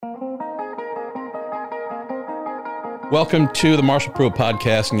Welcome to the Marshall Pruitt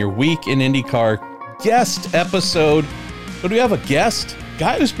Podcast and your Week in IndyCar guest episode. But we have a guest,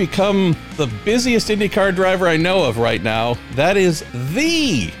 guy who's become the busiest IndyCar driver I know of right now. That is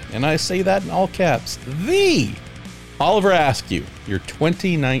and I say that in all caps, the Oliver Askew, your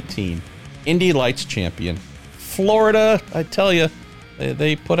 2019 Indy Lights champion. Florida, I tell you,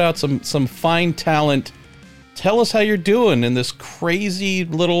 they put out some fine talent. Tell us how you're doing in this crazy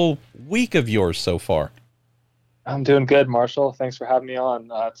little week of yours so far. I'm doing good, Marshall. Thanks for having me on.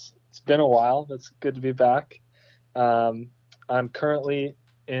 It's been a while. It's good to be back. I'm currently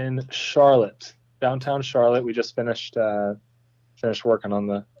in Charlotte, downtown Charlotte. We just finished working on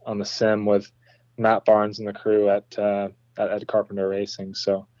the sim with Matt Barnes and the crew at Ed Carpenter Racing.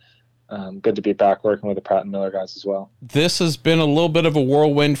 So good to be back working with the Pratt and Miller guys as well. This has been a little bit of a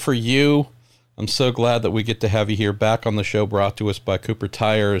whirlwind for you. I'm so glad that we get to have you here back on the show, brought to us by Cooper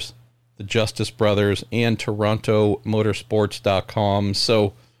Tires, the Justice Brothers, and TorontoMotorsports.com.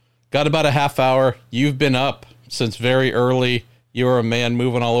 So got about a half hour. You've been up since very early. You're a man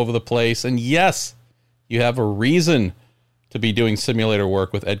moving all over the place. And yes, you have a reason to be doing simulator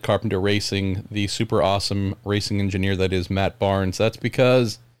work with Ed Carpenter Racing, the super awesome racing engineer that is Matt Barnes. That's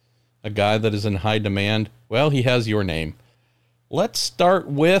because a guy that is in high demand, well, he has your name. Let's start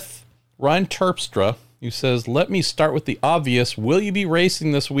with Ryan Terpstra, who says, let me start with the obvious. Will you be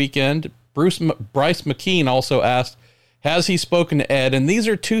racing this weekend? Bryce McKean also asked, has he spoken to Ed? And these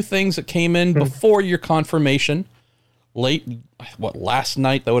are two things that came in before your confirmation last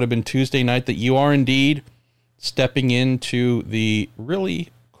night, that would have been Tuesday night, that you are indeed stepping into the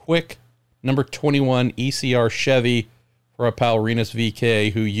really quick number 21 ECR Chevy for our pal Renus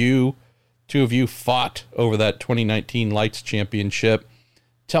VK, who two of you fought over that 2019 Lights Championship.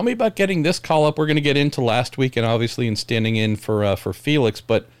 Tell me about getting this call up. We're going to get into last week and obviously in standing in for Felix,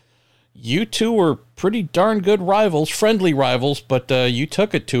 but you two were pretty darn good rivals, friendly rivals, but you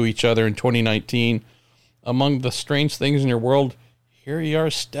took it to each other in 2019. Among the strange things in your world, here you are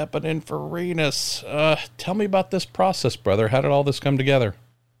stepping in for Renus. Tell me about this process, brother. How did all this come together?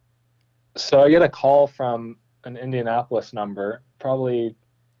 So I get a call from an Indianapolis number, probably, it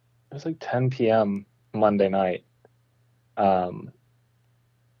was like 10 p.m. Monday night.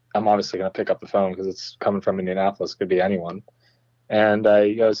 I'm obviously going to pick up the phone because it's coming from Indianapolis. It could be anyone. And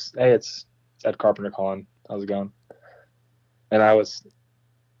he goes, hey, it's Ed Carpenter calling. How's it going? And I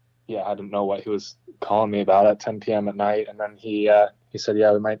didn't know what he was calling me about at 10 p.m. at night. And then he said,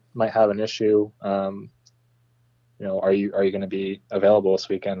 yeah, we might have an issue. Are you going to be available this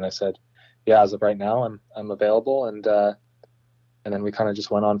weekend? And I said, yeah, as of right now, I'm available. And then we kind of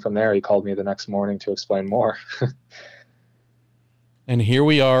just went on from there. He called me the next morning to explain more. And here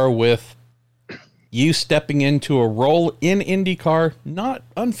we are with you stepping into a role in IndyCar, not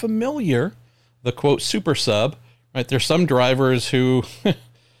unfamiliar, the quote super sub, right? There's some drivers who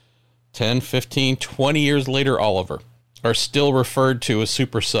 10, 15, 20 years later, Oliver, are still referred to as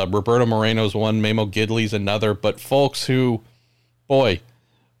super sub. Roberto Moreno's one, Memo Gidley's another, but folks who, boy,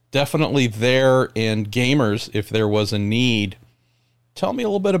 definitely there and gamers if there was a need. Tell me a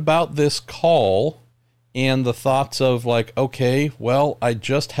little bit about this call and the thoughts of like, okay, well, I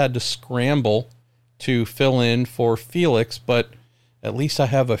just had to scramble to fill in for Felix, but at least I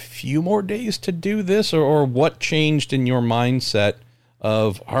have a few more days to do this, or what changed in your mindset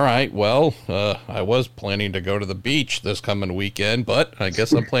of, all right, well, I was planning to go to the beach this coming weekend, but I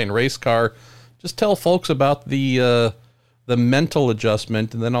guess I'm playing race car. Just tell folks about the mental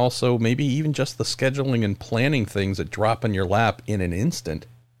adjustment, and then also maybe even just the scheduling and planning things that drop in your lap in an instant.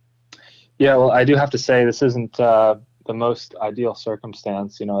 Yeah, well, I do have to say this isn't the most ideal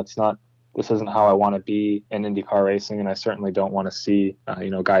circumstance. This isn't how I want to be in IndyCar racing, and I certainly don't want to see,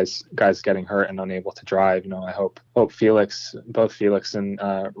 guys getting hurt and unable to drive. I hope both Felix and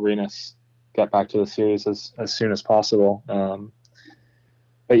Renus get back to the series as soon as possible.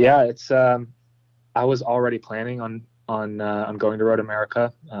 But yeah, it's I was already planning on going to Road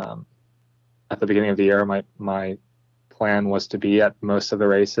America. At the beginning of the year, my plan was to be at most of the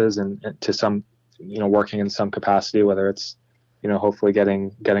races and to some, working in some capacity, whether it's, hopefully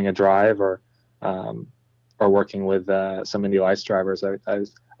getting a drive or working with some Indy Lights drivers.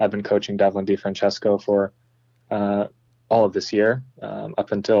 I've been coaching Devlin DeFrancesco for all of this year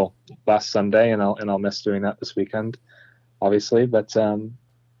up until last Sunday, and I'll miss doing that this weekend, obviously. But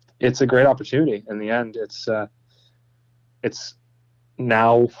it's a great opportunity. In the end, it's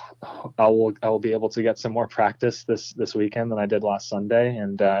now I will be able to get some more practice this weekend than I did last Sunday,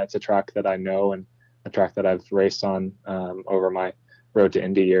 and it's a track that I know and a track that I've raced on over my Road to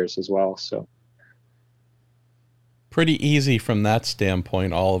Indy years as well. So pretty easy from that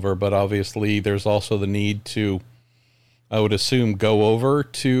standpoint, Oliver, but obviously there's also the need to I would assume, go over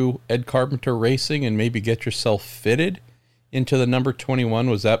to Ed Carpenter Racing and maybe get yourself fitted into the number 21.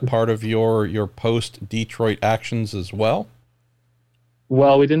 Was that part of your post-Detroit actions as well?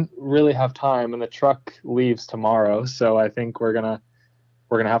 Well, we didn't really have time, and the truck leaves tomorrow, so I think we're gonna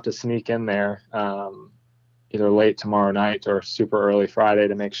have to sneak in there either late tomorrow night or super early Friday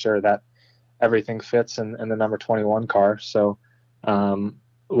to make sure that everything fits in the number 21 car. So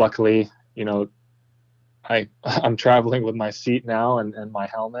luckily, I'm traveling with my seat now and my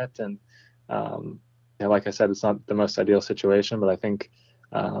helmet, and like I said, it's not the most ideal situation, but I think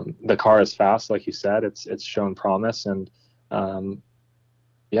the car is fast, like you said. It's shown promise, and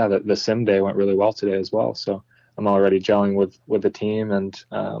the sim day went really well today as well. So I'm already gelling with the team and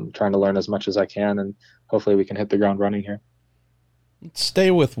trying to learn as much as I can, and hopefully we can hit the ground running here. Let's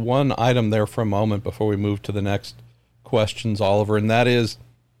stay with one item there for a moment before we move to the next questions, Oliver, and that is,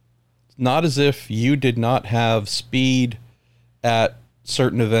 it's not as if you did not have speed at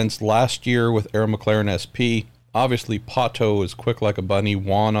certain events last year with Aero McLaren SP. Obviously, Pato is quick like a bunny,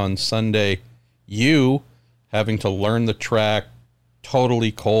 won on Sunday. You having to learn the track,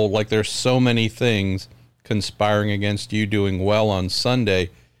 totally cold, like there's so many things conspiring against you doing well on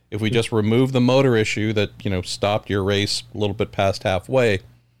Sunday. If we just remove the motor issue that, stopped your race a little bit past halfway,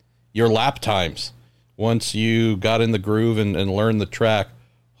 your lap times, once you got in the groove and learned the track,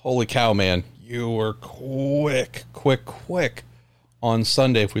 holy cow, man, you were quick on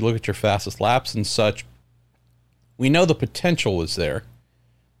Sunday. If we look at your fastest laps and such, we know the potential is there.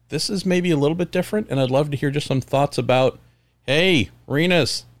 This is maybe a little bit different, and I'd love to hear just some thoughts about, hey,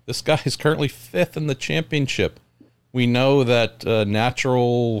 Renus, this guy is currently 5th in the championship. We know that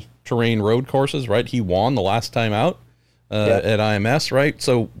natural terrain road courses, right? He won the last time out at IMS, right?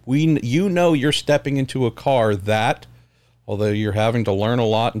 So you're stepping into a car that, although you're having to learn a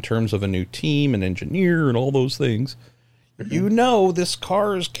lot in terms of a new team and engineer and all those things, this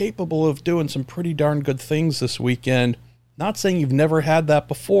car is capable of doing some pretty darn good things this weekend. Not saying you've never had that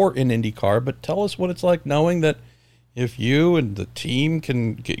before in IndyCar, but tell us what it's like knowing that if you and the team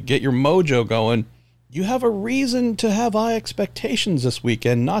can get your mojo going, you have a reason to have high expectations this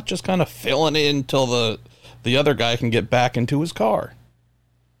weekend, not just kind of filling in till the other guy can get back into his car.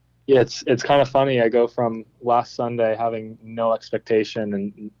 Yeah, it's kind of funny. I go from last Sunday having no expectation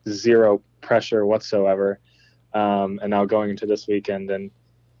and zero pressure whatsoever, and now going into this weekend, and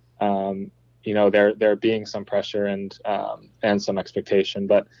there being some pressure and some expectation.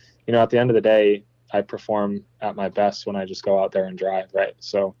 But at the end of the day, I perform at my best when I just go out there and drive, right?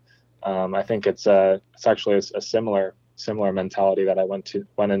 So I think it's actually a similar mentality that I went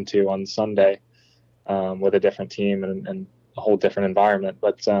into on Sunday with a different team and a whole different environment.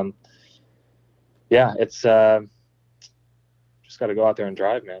 But it's just got to go out there and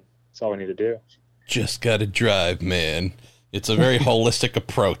drive, man. That's all we need to do. Just got to drive, man. It's a very holistic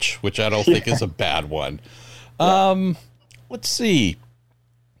approach, which I don't think is a bad one. Let's see.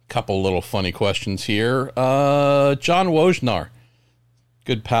 Couple little funny questions here. John Wojnar,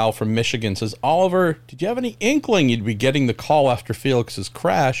 good pal from Michigan, says, Oliver, did you have any inkling you'd be getting the call after Felix's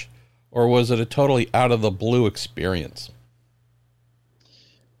crash, or was it a totally out of the blue experience?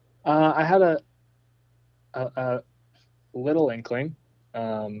 I had a little inkling.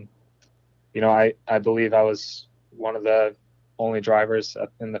 I believe I was one of the only drivers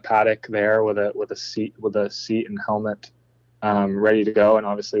in the paddock there with a seat and helmet ready to go, and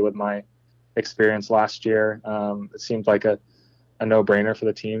obviously with my experience last year, it seemed like a no-brainer for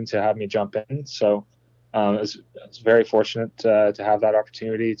the team to have me jump in. So I was very fortunate to have that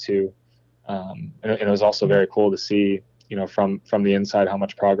opportunity to, and it was also very cool to see, from the inside how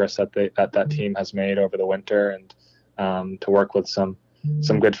much progress that team has made over the winter, and to work with some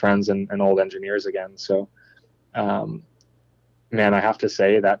good friends and old engineers again. So, man, I have to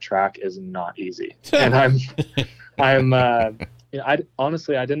say that track is not easy, and I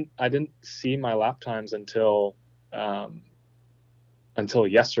honestly didn't see my lap times until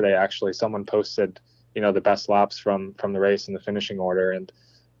yesterday. Actually, someone posted the best laps from the race in the finishing order, and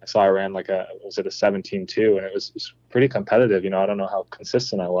I saw I ran like a 17.2, and it was pretty competitive. I don't know how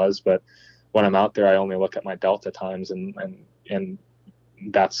consistent I was, but when I'm out there, I only look at my delta times, and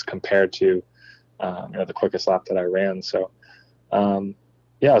that's compared to the quickest lap that I ran. So I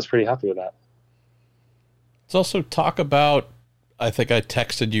was pretty happy with that. Let's also talk about, I think I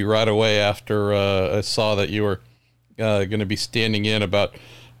texted you right away after I saw that you were going to be standing in, about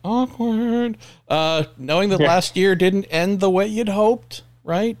awkward, knowing that last year didn't end the way you'd hoped,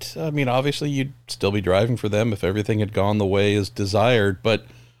 right? I mean, obviously you'd still be driving for them if everything had gone the way as desired, but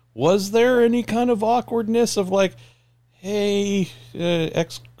was there any kind of awkwardness of like, hey,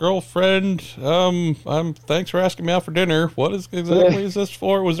 ex-girlfriend, thanks for asking me out for dinner. What exactly is this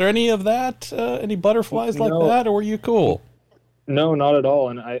for? Was there any of that, any butterflies like No, that, or were you cool? no, not at all.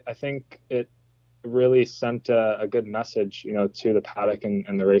 And I think it really sent a good message, to the paddock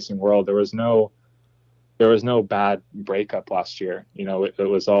and the racing world. There was no bad breakup last year. It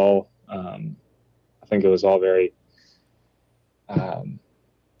was all, I think it was all very, um,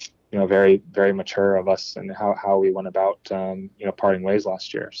 very, very mature of us and how we went about, parting ways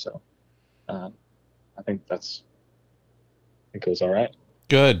last year. So, um, I think it was all right.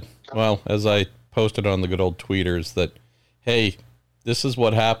 Good. Well, as I posted on the good old tweeters that, hey, this is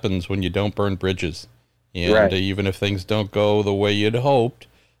what happens when you don't burn bridges. And Right. even if things don't go the way you'd hoped,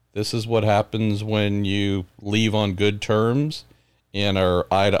 this is what happens when you leave on good terms and are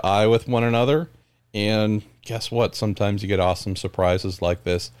eye to eye with one another. And guess what? Sometimes you get awesome surprises like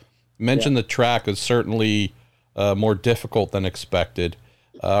this. Mention the track is certainly more difficult than expected.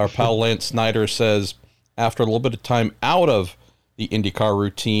 Our pal Lance Snyder says, after a little bit of time out of the IndyCar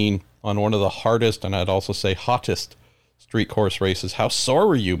routine on one of the hardest, and I'd also say hottest, street course races, how sore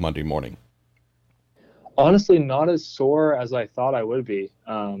were you Monday morning? Honestly, not as sore as I thought I would be.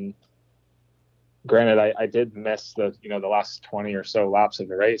 Granted, I did miss the last 20 or so laps of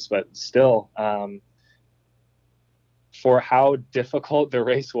the race, but still, for how difficult the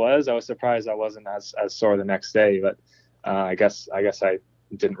race was, I was surprised I wasn't as sore the next day. But I guess I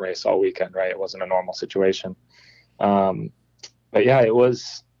didn't race all weekend, right? It wasn't a normal situation. But yeah, it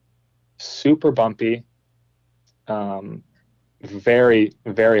was super bumpy, very,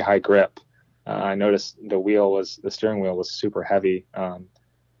 very high grip. I noticed the steering wheel was super heavy.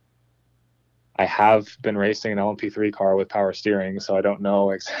 I have been racing an LMP3 car with power steering, so I don't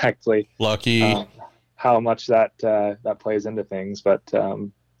know exactly Lucky. how much that plays into things. But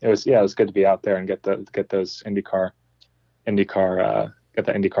it was good to be out there and get those IndyCar get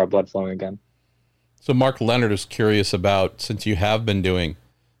the IndyCar blood flowing again. So Mark Leonard is curious about, since you have been doing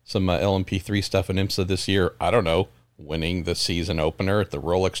some LMP3 stuff in IMSA this year, I don't know, winning the season opener at the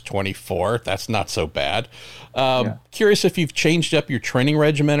Rolex 24. That's not so bad. Curious if you've changed up your training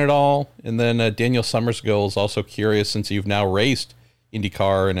regimen at all. And then Daniel Summersgill is also curious, since you've now raced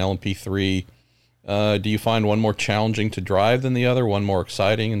IndyCar and LMP3, do you find one more challenging to drive than the other, one more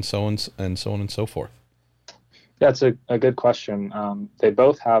exciting, and so on and so forth? Yeah, it's a good question. They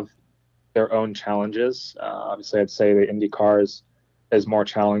both have their own challenges. Obviously, I'd say the IndyCar is more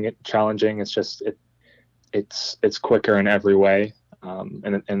challenging. It's just it's quicker in every way,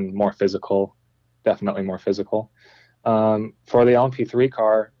 and more physical, definitely more physical. For the LMP3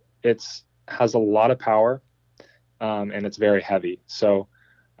 car, has a lot of power, and it's very heavy. So,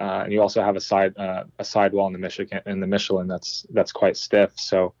 and you also have a sidewall in the Michelin that's quite stiff.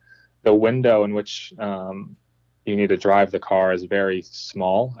 So, the window in which you need to drive the car is very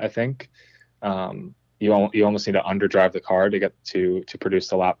small, I think. You almost need to underdrive the car to get to produce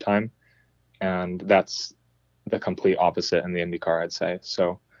the lap time, and that's the complete opposite in the IndyCar, I'd say.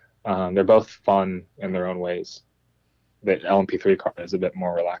 So they're both fun in their own ways. The LMP3 car is a bit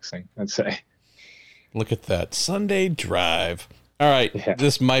more relaxing, I'd say. Look at that Sunday drive. All right, Yeah.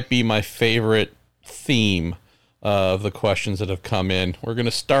 This might be my favorite theme of the questions that have come in. We're going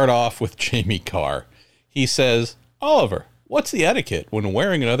to start off with Jamie Carr. He says, Oliver, what's the etiquette when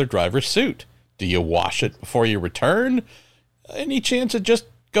wearing another driver's suit? Do you wash it before you return? Any chance of just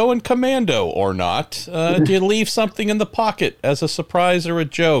going commando or not? Do you leave something in the pocket as a surprise or a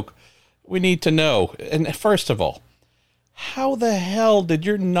joke? We need to know. And first of all, how the hell did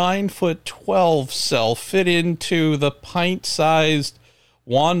your 9'12" self fit into the pint-sized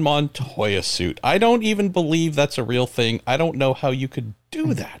Juan Montoya suit? I don't even believe that's a real thing. I don't know how you could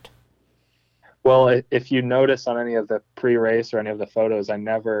do that. Well, if you notice on any of the pre-race or any of the photos, I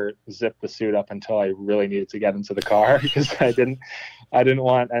never zipped the suit up until I really needed to get into the car because I didn't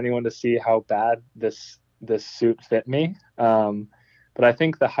want anyone to see how bad this suit fit me. But I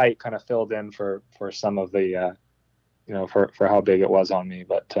think the height kind of filled in for some of the, for how big it was on me.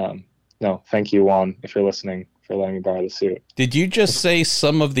 But no, thank you, Juan, if you're listening, for letting me borrow the suit. Did you just say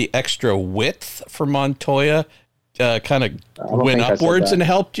some of the extra width for Montoya kind of went upwards and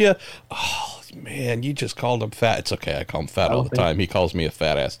helped you? Oh, man, you just called him fat. It's okay. I call him fat all the time. He calls me a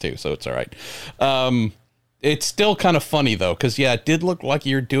fat ass too, so it's all right. It's still kind of funny though, because it did look like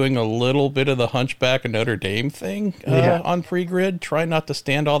you're doing a little bit of the Hunchback of Notre Dame thing on pre-grid. Try not to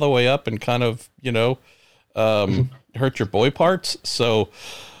stand all the way up and kind of hurt your boy parts. So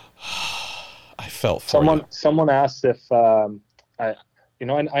I felt for you. Someone asked if I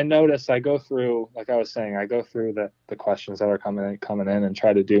noticed I go through, like I was saying, I go through the questions that are coming in and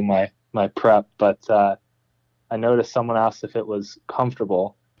try to do my prep, but I noticed someone asked if it was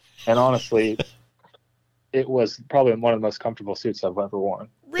comfortable, and honestly, it was probably one of the most comfortable suits I've ever worn.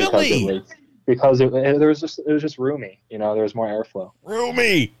 Really? It was just roomy. You know, there was more airflow.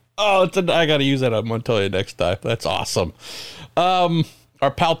 Roomy. Oh, I got to use that. I'm going to tell you next time. That's awesome. Our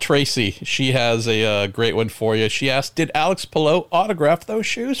pal Tracy, she has a great one for you. She asked, did Alex Palou autograph those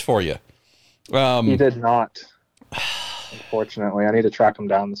shoes for you? He did not. Unfortunately, I need to track him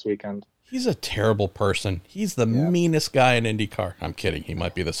down this weekend. He's a terrible person. He's the meanest guy in IndyCar. I'm kidding. He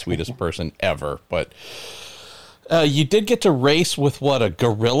might be the sweetest person ever. But you did get to race with, what, a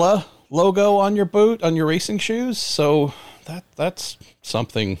gorilla logo on your boot, on your racing shoes? So that's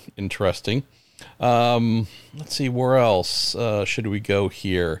something interesting. Let's see, where else should we go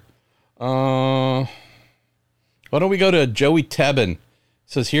here? Why don't we go to Joey Tebbin? It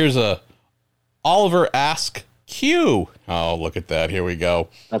says, here's a Oliver Askew. Oh, look at that. Here we go.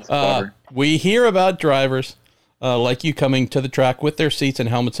 That's clever. We hear about drivers like you coming to the track with their seats and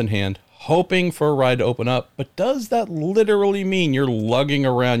helmets in hand, hoping for a ride to open up. But does that literally mean you're lugging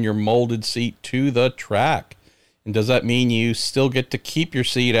around your molded seat to the track? And does that mean you still get to keep your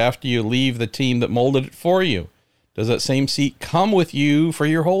seat after you leave the team that molded it for you? Does that same seat come with you for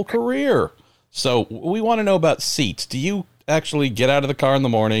your whole career? So we want to know about seats. Do you actually get out of the car in the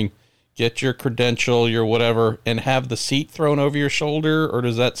morning, get your credential, your whatever, and have the seat thrown over your shoulder? Or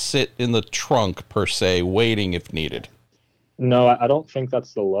does that sit in the trunk, per se, waiting if needed? No, I don't think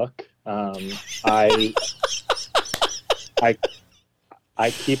that's the look. I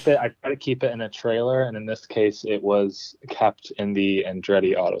keep it. I try to keep it in a trailer, and in this case, it was kept in the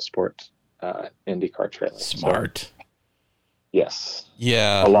Andretti Autosport IndyCar trailer. Smart. So, yes.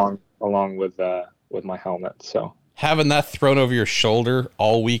 Yeah. Along with my helmet. So having that thrown over your shoulder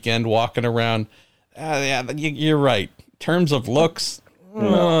all weekend, walking around. Yeah, you're right. In terms of looks,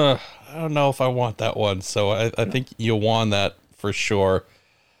 I don't know if I want that one. So I think you won that for sure.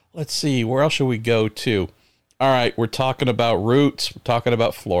 Let's see, where else should we go to? All right, we're talking about routes. We're talking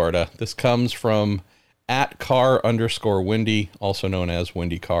about Florida. This comes from @car_Windy, also known as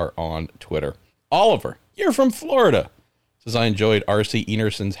WindyCar on Twitter. Oliver, you're from Florida. Says, I enjoyed R.C.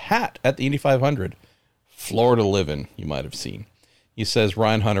 Enerson's hat at the Indy 500. Florida living, you might have seen. He says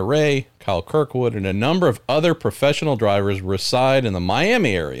Ryan Hunter-Reay, Kyle Kirkwood, and a number of other professional drivers reside in the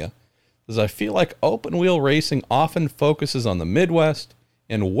Miami area. Says, I feel like open wheel racing often focuses on the Midwest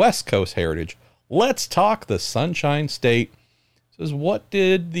and West Coast heritage. Let's talk the Sunshine State. Says, what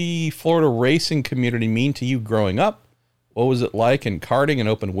did the Florida racing community mean to you growing up? What was it like in karting and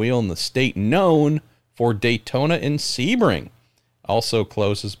open wheel in the state known for Daytona and Sebring? Also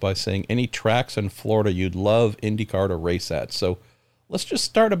closes by saying any tracks in Florida you'd love IndyCar to race at. So let's just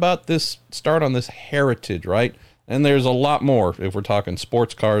start on this heritage, right? And there's a lot more if we're talking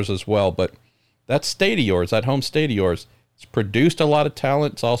sports cars as well, but that state of yours, that home state of yours, it's produced a lot of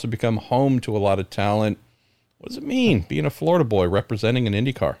talent. It's also become home to a lot of talent. What does it mean being a Florida boy representing an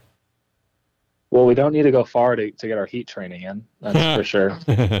IndyCar? Well, we don't need to go far to get our heat training in. That's for sure.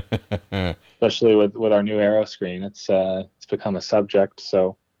 Especially with our new aero screen, it's become a subject.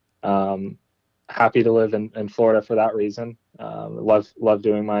 So happy to live in Florida for that reason. Love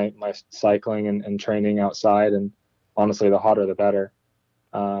doing my cycling and training outside, and honestly, the hotter the better.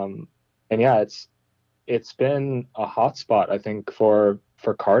 And yeah, it's been a hot spot, I think, for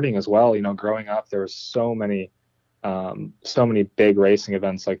karting as well. You know, growing up, there was so many big racing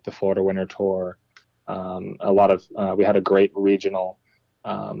events like the Florida Winter Tour. We had a great regional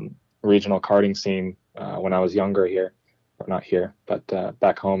karting scene when I was younger here, or not here, but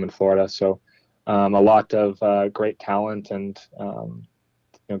back home in Florida. So a lot of great talent and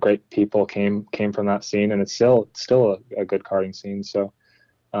great people came from that scene, and it's still a good karting scene. So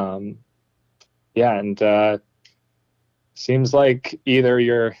seems like either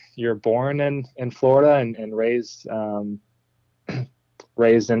you're born in Florida and raised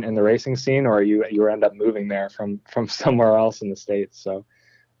raised in the racing scene, or you end up moving there from somewhere else in the States, so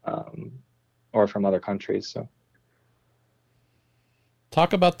or from other countries. So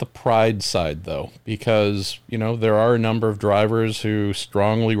talk about the pride side though, because there are a number of drivers who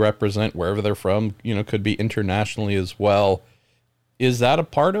strongly represent wherever they're from, could be internationally as well. Is that a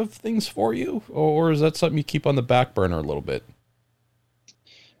part of things for you, or is that something you keep on the back burner a little bit?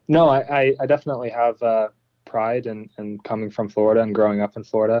 No, I definitely have pride in coming from Florida and growing up in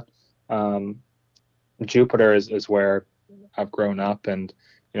Florida. Jupiter is where I've grown up, and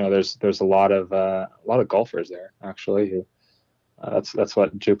there's a lot of golfers there actually. Who that's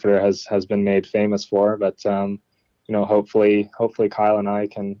what Jupiter has been made famous for. But hopefully Kyle and I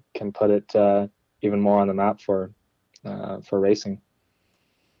can put it even more on the map for racing.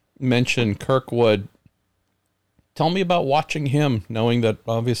 Mention Kirkwood. Tell me about watching him, knowing that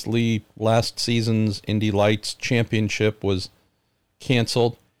obviously last season's Indy Lights championship was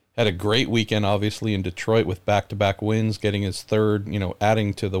canceled. Had a great weekend, obviously, in Detroit with back-to-back wins, getting his third,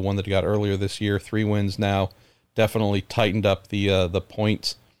 adding to the one that he got earlier this year. 3 wins now. Definitely tightened up the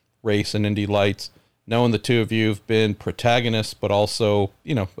points race in Indy Lights. Knowing the two of you have been protagonists, but also,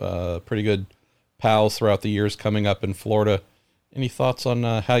 pretty good pals throughout the years coming up in Florida. Any thoughts on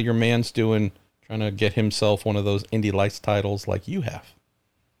how your man's doing, trying to get himself one of those Indy Lights titles like you have?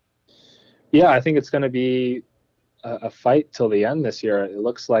 Yeah, I think it's going to be a fight till the end this year. It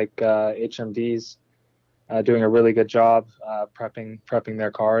looks like HMD's doing a really good job prepping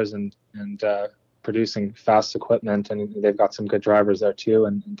their cars and producing fast equipment, and they've got some good drivers there too,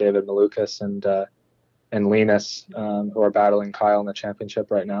 and David Malukas and Linus, who are battling Kyle in the championship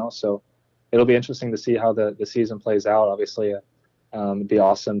right now. So it'll be interesting to see how the season plays out. Obviously, it'd be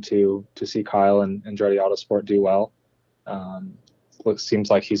awesome to see Kyle and Andretti Autosport do well. Seems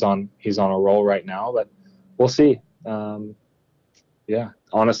like he's on a roll right now, but we'll see.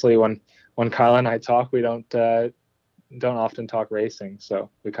 Honestly, when Kyle and I talk, we don't often talk racing, so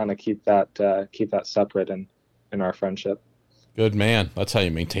we kind of keep that separate in our friendship. Good man. That's how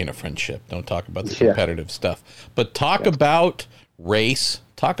you maintain a friendship. Don't talk about the competitive stuff, but talk about race.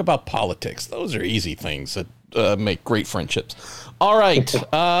 Talk about politics. Those are easy things that make great friendships. All right.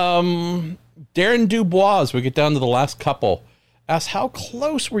 Darren Dubois, as we get down to the last couple, asks, how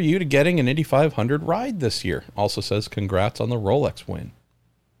close were you to getting an Indy 500 ride this year? Also says, congrats on the Rolex win.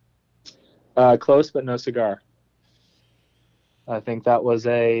 Close, but no cigar. I think that was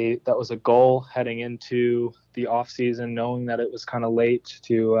a goal heading into the off season, knowing that it was kind of late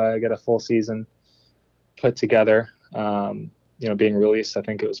to get a full season put together. Being released, I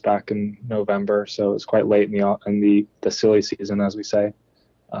think it was back in November, so it was quite late in the silly season, as we say.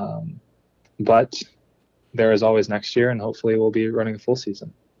 But there is always next year, and hopefully we'll be running a full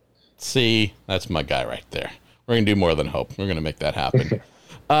season. See, that's my guy right there. We're going to do more than hope. We're going to make that happen.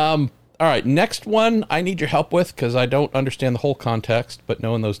 All right, next one I need your help with because I don't understand the whole context, but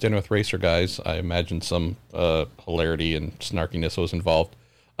knowing those Dinner with Racer guys, I imagine some hilarity and snarkiness was involved.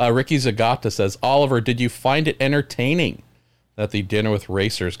 Ricky Zagata says, Oliver, did you find it entertaining that the Dinner with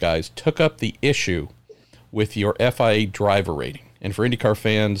Racers guys took up the issue with your FIA driver rating? And for IndyCar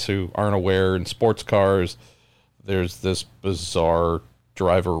fans who aren't aware, in sports cars, there's this bizarre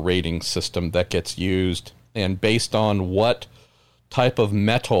driver rating system that gets used, and based on what type of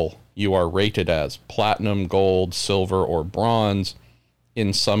metal you are rated as, platinum, gold, silver, or bronze,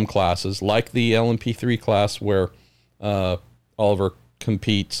 in some classes, like the LMP3 class where Oliver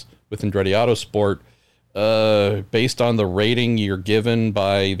competes with Andretti Autosport, based on the rating you're given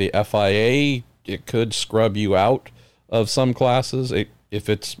by the FIA, it could scrub you out of some classes. If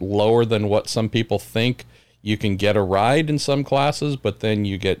it's lower than what some people think, you can get a ride in some classes, but then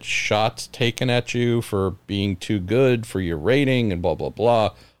you get shots taken at you for being too good for your rating and blah, blah,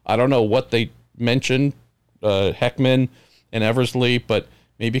 blah. I don't know what they mentioned, Heckman and Eversley, but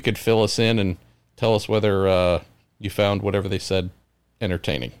maybe you could fill us in and tell us whether you found whatever they said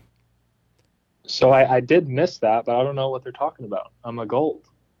entertaining. So I did miss that, but I don't know what they're talking about. I'm a gold.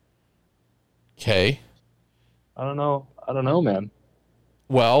 Okay. I don't know, man.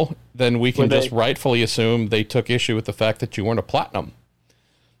 Well, then we can just rightfully assume they took issue with the fact that you weren't a platinum.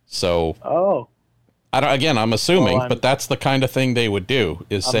 So, I'm assuming, but that's the kind of thing they would do,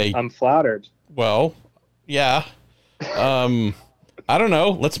 is say... I'm flattered. Well, yeah. I don't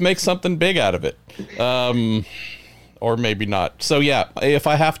know. Let's make something big out of it. Or maybe not. So, yeah, if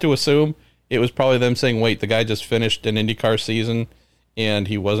I have to assume, it was probably them saying, wait, the guy just finished an IndyCar season and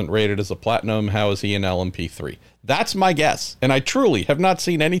he wasn't rated as a platinum. How is he an LMP3? That's my guess. And I truly have not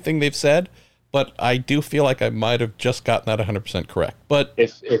seen anything they've said, but I do feel like I might have just gotten that 100% correct. But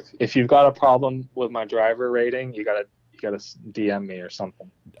if you've got a problem with my driver rating, you gotta DM me or something.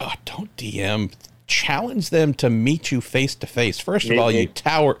 Oh, don't DM. Challenge them to meet you face to face. First of all, you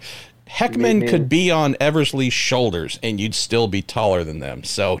tower. Heckman could be on Eversley's shoulders and you'd still be taller than them.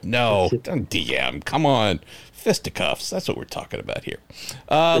 So no, don't DM. Come on. Fisticuffs. That's what we're talking about here.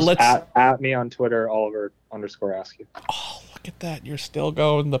 Let's at me on Twitter, Oliver_Askew. Oh, look at that. You're still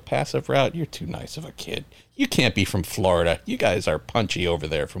going the passive route. You're too nice of a kid. You can't be from Florida. You guys are punchy over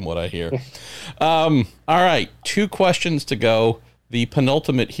there from what I hear. All right. 2 questions to go. The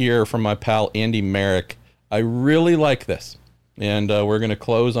penultimate here from my pal, Andy Merrick. I really like this. And we're going to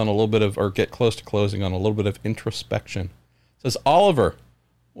close on a little bit of, or get close to closing on a little bit of introspection. It says, Oliver,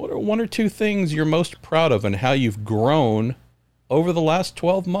 what are 1 or 2 things you're most proud of and how you've grown over the last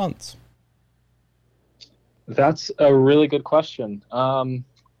 12 months? That's a really good question.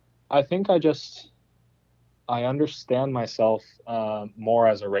 I think I just I understand myself more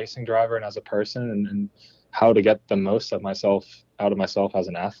as a racing driver and as a person, and how to get the most of myself out of myself as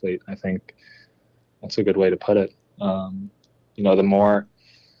an athlete. I think that's a good way to put it. You know, the more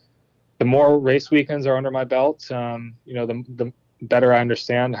race weekends are under my belt, you know, the better I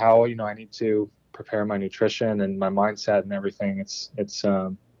understand how, you know, I need to prepare my nutrition and my mindset and everything. It's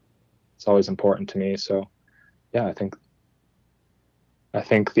always important to me. So yeah, I think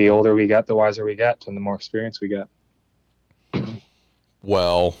the older we get, the wiser we get, and the more experience we get.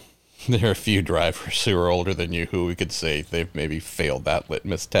 Well, there are a few drivers who are older than you who we could say they've maybe failed that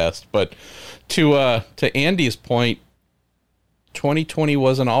litmus test. But to Andy's point, 2020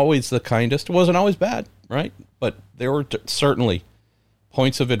 wasn't always the kindest. It wasn't always bad, right? But there were certainly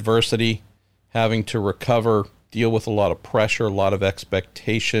points of adversity, having to recover, deal with a lot of pressure, a lot of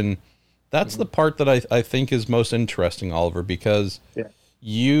expectation. That's the part that I think is most interesting, Oliver, because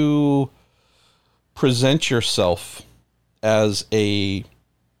you present yourself as a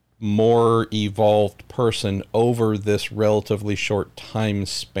more evolved person over this relatively short time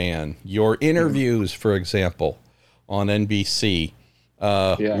span. Your interviews, for example, on NBC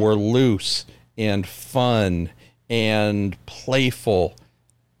were loose and fun and playful.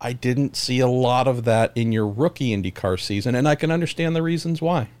 I didn't see a lot of that in your rookie IndyCar season, and I can understand the reasons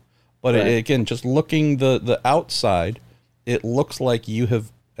why. But again, just looking the outside, it looks like you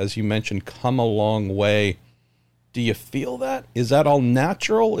have, as you mentioned, come a long way. Do you feel that? Is that all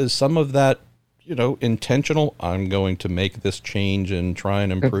natural? Is some of that, you know, intentional? I'm going to make this change and try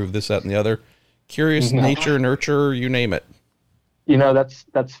and improve this, that, and the other. Curious nature, nurture, you name it. You know,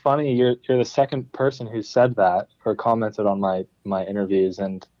 that's funny. You're the second person who said that or commented on my interviews,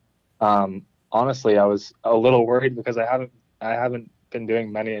 and honestly, I was a little worried because I haven't been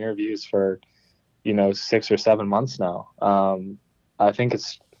doing many interviews for, you know, 6 or 7 months now. I think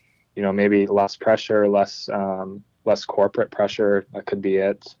it's, you know, maybe less pressure, less corporate pressure. That could be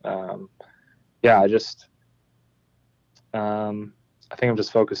it. Yeah, I think I'm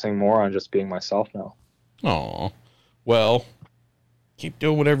just focusing more on just being myself now. Oh, well, keep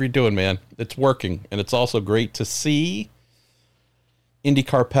doing whatever you're doing, man. It's working. And it's also great to see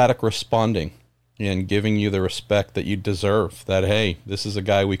IndyCar Paddock responding and giving you the respect that you deserve. That, hey, this is a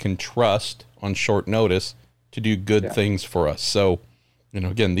guy we can trust on short notice to do good things for us. So, you know,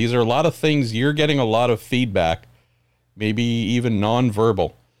 again, these are a lot of things. You're getting a lot of feedback, maybe even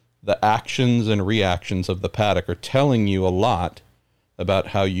nonverbal. The actions and reactions of the paddock are telling you a lot about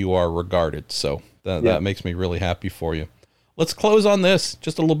how you are regarded. So that makes me really happy for you. Let's close on this.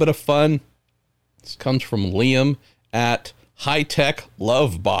 Just a little bit of fun. This comes from Liam at High Tech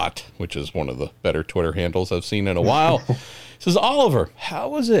Love Bot, which is one of the better Twitter handles I've seen in a while. Says, Oliver, how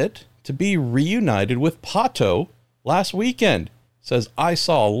was it to be reunited with Pato last weekend? Says, I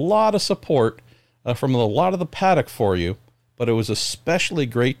saw a lot of support from a lot of the paddock for you, but it was especially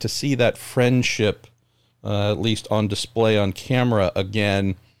great to see that friendship, at least on display on camera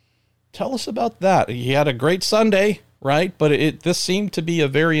again. Tell us about that. You had a great Sunday, right? But this seemed to be a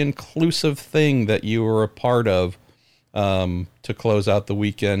very inclusive thing that you were a part of to close out the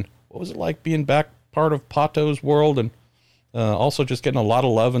weekend. What was it like being back part of Pato's world and also just getting a lot of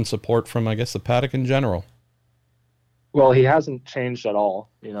love and support from, I guess, the paddock in general? Well, he hasn't changed at all.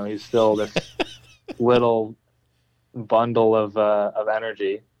 You know, he's still this little bundle of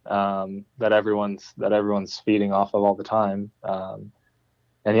energy that everyone's feeding off of all the time.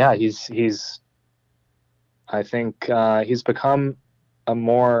 And yeah, I think he's become a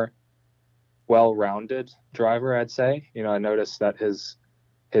more well-rounded driver, I'd say. You know, I noticed that his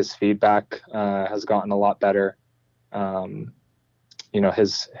feedback has gotten a lot better. You know,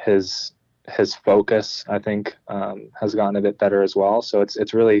 his focus, I think, has gotten a bit better as well. So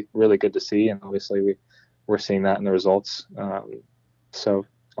it's really, really good to see. And obviously we're seeing that in the results. So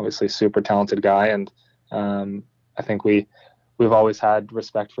obviously super talented guy. And I think we've always had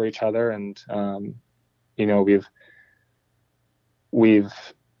respect for each other. And, you know, we've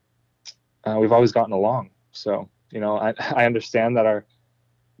always gotten along. So, you know, I understand that our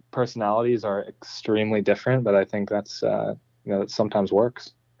personalities are extremely different, but I think that's, you know, that sometimes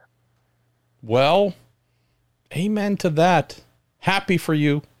works. Well, amen to that. Happy for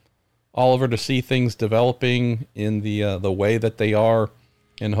you, Oliver, to see things developing in the way that they are,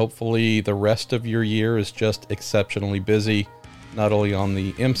 and hopefully the rest of your year is just exceptionally busy, not only on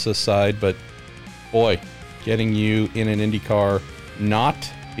the IMSA side, but boy, getting you in an IndyCar,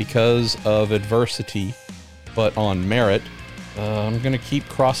 not because of adversity, but on merit. I'm going to keep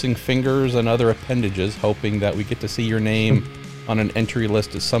crossing fingers and other appendages, hoping that we get to see your name on an entry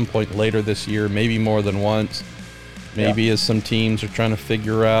list at some point later this year, maybe more than once. maybe as some teams are trying to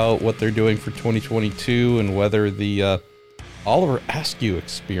figure out what they're doing for 2022 and whether the Oliver Askew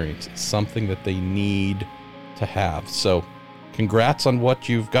experience is something that they need to have. So congrats on what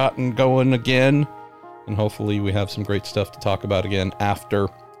you've gotten going again, and hopefully we have some great stuff to talk about again after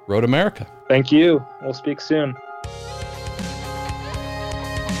Road America. Thank you. We'll speak soon.